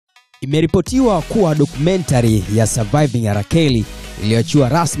Imeripotiwa kuwa documentary ya Surviving R.Kelly iliyoachiwa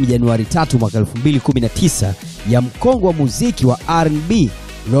rasmi Januari 3 mwaka 2019 ya mkongwe wa muziki wa R&B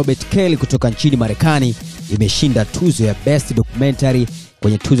R.Kelly kutoka nchini Marekani imeshinda tuzo ya Best Documentary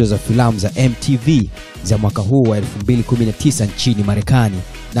kwenye tuzo za filamu za MTV za mwaka huu wa 2019 nchini Marekani.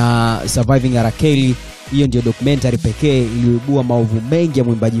 Na Surviving R.Kelly, hiyo ndio documentary pekee iliyoibua maovu mengi ya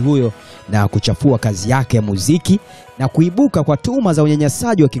mwimbaji huyo na kuchafua kazi yake ya muziki na kuibuka kwa tuhuma za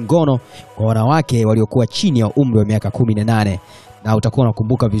unyanyasaji wa kingono kwa wanawake waliokuwa chini ya umri wa miaka 18. Na utakuwa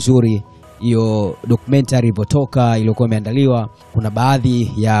unakumbuka vizuri hiyo documentary ilipotoka, iliyokuwa imeandaliwa, kuna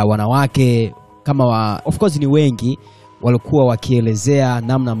baadhi ya wanawake of course ni wengi, walikuwa wakielezea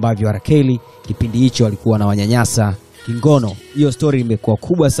namna ambavyo R.Kelly kipindi hicho walikuwa na wanyanyasa kingono. Hiyo story imekuwa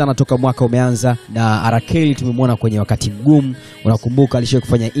kubwa sana toka mwaka umeanza, na R.Kelly tumemwona kwenye wakati mgumu. Unakumbuka alishawahi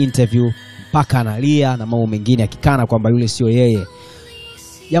kufanya interview mpaka analia na mambo mengine akikana kwamba yule sio yeye.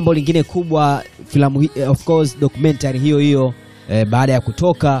 Jambo lingine kubwa, filamu of course documentary hiyo baada ya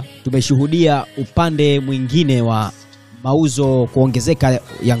kutoka, tumeshuhudia upande mwingine wa mauzo kuongezeka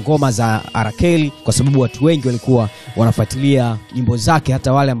ya ngoma za R.Kelly, kwa sababu watu wengi walikuwa wanafuatilia nyimbo zake,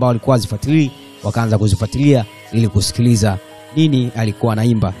 hata wale ambao walikuwa wazifuatilii wakaanza kuzifuatilia ili kusikiliza nini alikuwa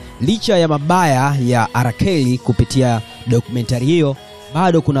anaimba. Licha ya mabaya ya R.Kelly kupitia documentary hiyo,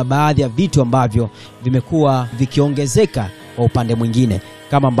 bado kuna baadhi ya vitu ambavyo vimekuwa vikiongezeka kwa upande mwingine,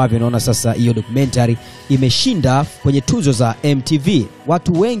 kama ambavyo unaona sasa hiyo documentary imeshinda kwenye tuzo za MTV.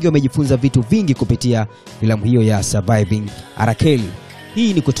 Watu wengi wamejifunza vitu vingi kupitia filamu hiyo ya Surviving R.Kelly.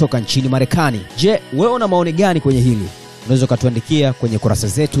 Hii ni kutoka nchini Marekani. Je, wewe una maoni gani kwenye hili? Unaweza kutuandikia kwenye kurasa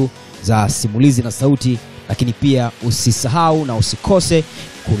zetu za Simulizi na Sauti, lakini pia usisahau na usikose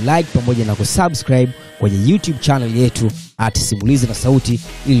kulike pamoja na kusubscribe kwenye YouTube channel yetu @Simulizi na Sauti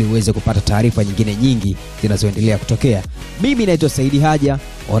ili uweze kupata taarifa nyingine nyingi zinazoendelea kutokea. Mimi naitwa Saidi Haja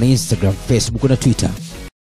on Instagram, Facebook na Twitter.